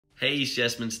Hey, East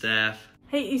Jessamine staff.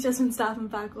 Hey, East Jessamine staff and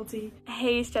faculty.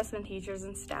 Hey, East Jessamine teachers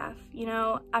and staff. You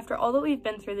know, after all that we've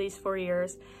been through these 4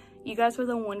 years, you guys were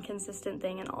the one consistent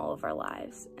thing in all of our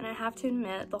lives. And I have to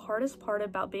admit, the hardest part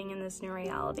about being in this new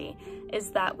reality is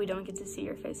that we don't get to see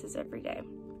your faces every day.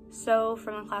 So,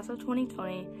 from the class of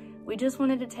 2020, we just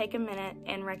wanted to take a minute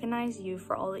and recognize you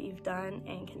for all that you've done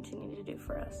and continue to do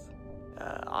for us.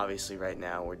 Obviously, right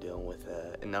now, we're dealing with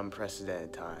an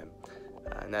unprecedented time.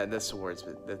 And that's the words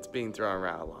that's being thrown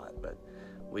around a lot, but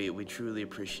we truly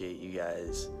appreciate you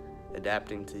guys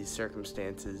adapting to these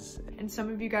circumstances. And some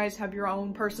of you guys have your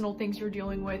own personal things you're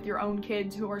dealing with, your own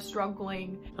kids who are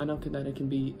struggling. I know that it can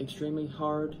be extremely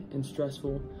hard and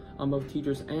stressful on both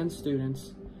teachers and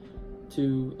students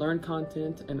to learn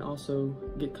content and also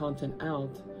get content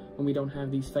out when we don't have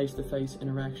these face-to-face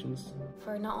interactions.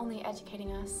 For not only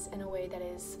educating us in a way that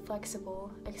is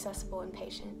flexible, accessible, and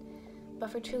patient, but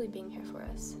for truly being here for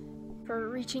us. For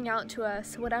reaching out to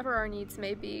us, whatever our needs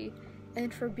may be,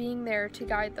 and for being there to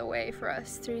guide the way for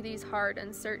us through these hard,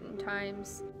 uncertain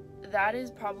times. That is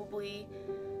probably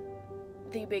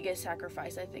the biggest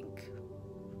sacrifice, I think.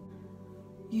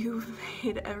 You've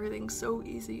made everything so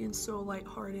easy and so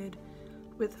lighthearted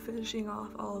with finishing off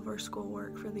all of our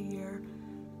schoolwork for the year,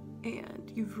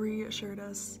 and you've reassured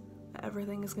us that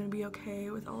everything is going to be okay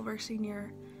with all of our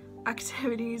senior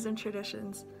activities and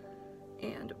traditions,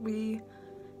 and we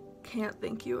can't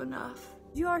thank you enough.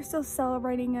 You are still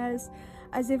celebrating us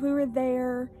as if we were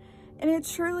there, and it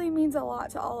truly means a lot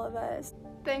to all of us.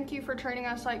 Thank you for treating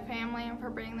us like family and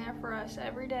for being there for us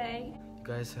every day. You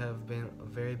guys have been a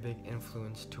very big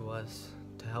influence to us,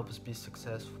 to help us be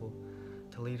successful,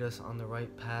 to lead us on the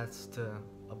right paths to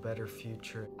a better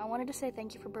future. I wanted to say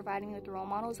thank you for providing me with the role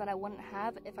models that I wouldn't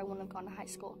have if I wouldn't have gone to high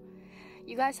school.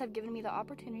 You guys have given me the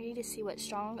opportunity to see what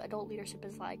strong adult leadership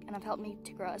is like and have helped me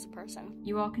to grow as a person.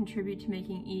 You all contribute to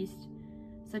making East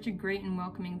such a great and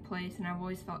welcoming place, and I've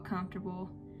always felt comfortable.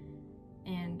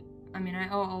 And I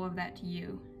owe all of that to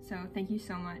you. So thank you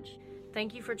so much.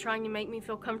 Thank you for trying to make me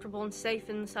feel comfortable and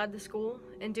safe inside the school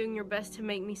and doing your best to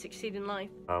make me succeed in life.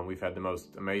 We've had the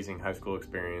most amazing high school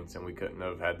experience, and we couldn't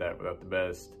have had that without the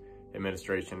best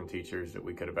administration and teachers that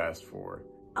we could have asked for.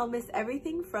 I'll miss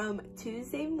everything from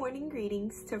Tuesday morning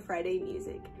greetings to Friday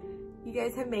music. You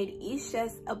guys have made East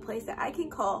Jess a place that I can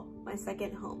call my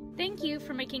second home. Thank you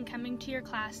for making coming to your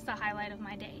class the highlight of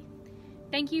my day.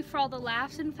 Thank you for all the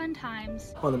laughs and fun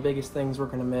times. One of the biggest things we're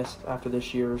going to miss after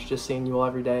this year is just seeing you all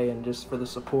every day, and just for the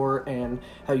support and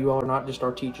how you all are not just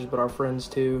our teachers but our friends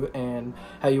too, and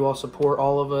how you all support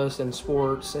all of us in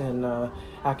sports and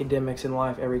academics and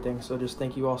life, everything. So just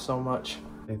thank you all so much.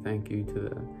 Thank you to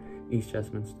the East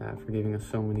Jessamine staff for giving us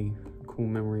so many cool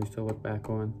memories to look back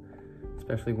on,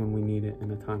 especially when we need it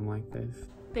in a time like this.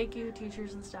 Thank you,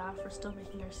 teachers and staff, for still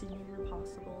making our senior year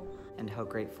possible. And how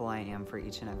grateful I am for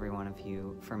each and every one of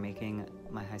you for making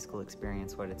my high school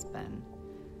experience what it's been.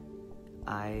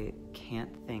 I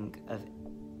can't think of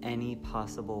any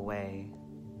possible way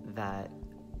that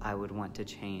I would want to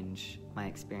change my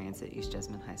experience at East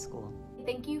Jessamine High School.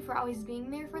 Thank you for always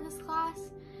being there for this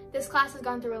class. This class has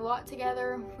gone through a lot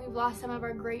together. We've lost some of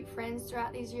our great friends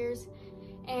throughout these years,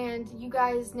 and you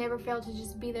guys never failed to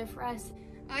just be there for us.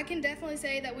 I can definitely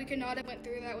say that we could not have went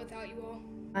through that without you all.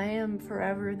 I am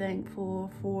forever thankful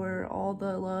for all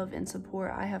the love and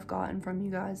support I have gotten from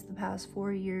you guys the past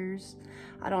 4 years.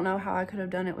 I don't know how I could have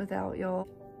done it without y'all.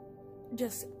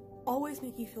 Just always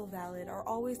make you feel valid, are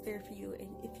always there for you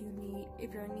if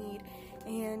you're in need,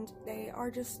 and they are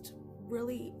just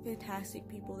really fantastic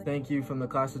people. Thank you from the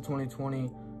class of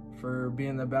 2020 for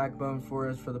being the backbone for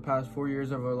us for the past 4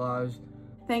 years of our lives.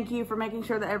 Thank you for making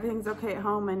sure that everything's okay at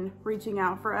home and reaching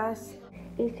out for us.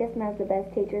 East Jessamine has the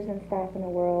best teachers and staff in the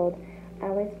world. I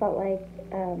always felt like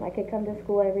I could come to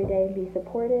school every day and be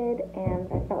supported, and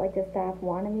I felt like the staff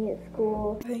wanted me at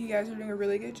school. I think you guys are doing a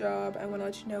really good job. I want to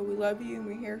let you know we love you and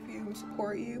we're here for you and we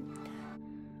support you.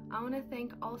 I want to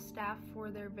thank all staff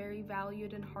for their very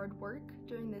valued and hard work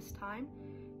during this time.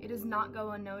 It does not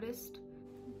go unnoticed.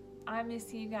 I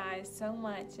miss you guys so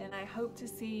much, and I hope to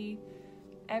see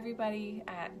everybody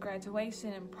at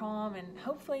graduation and prom, and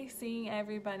hopefully seeing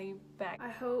everybody back. I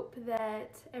hope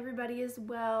that everybody is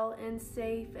well and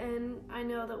safe, and I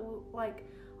know that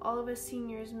all of us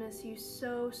seniors miss you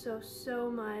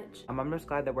so much. I'm just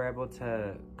glad that we're able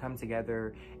to come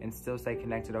together and still stay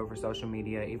connected over social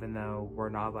media, even though we're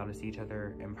not allowed to see each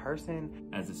other in person.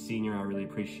 As a senior, I really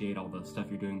appreciate all the stuff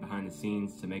you're doing behind the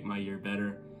scenes to make my year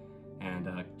better, and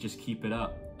just keep it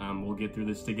up. We'll get through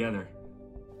this together.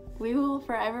 We will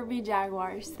forever be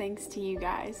Jaguars thanks to you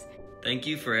guys. Thank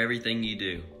you for everything you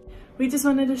do. We just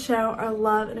wanted to show our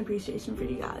love and appreciation for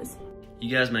you guys. You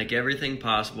guys make everything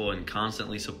possible and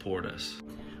constantly support us.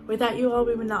 Without you all,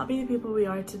 we would not be the people we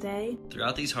are today.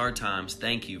 Throughout these hard times,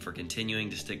 thank you for continuing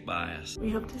to stick by us.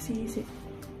 We hope to see you soon.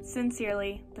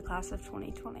 Sincerely, the class of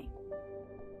 2020.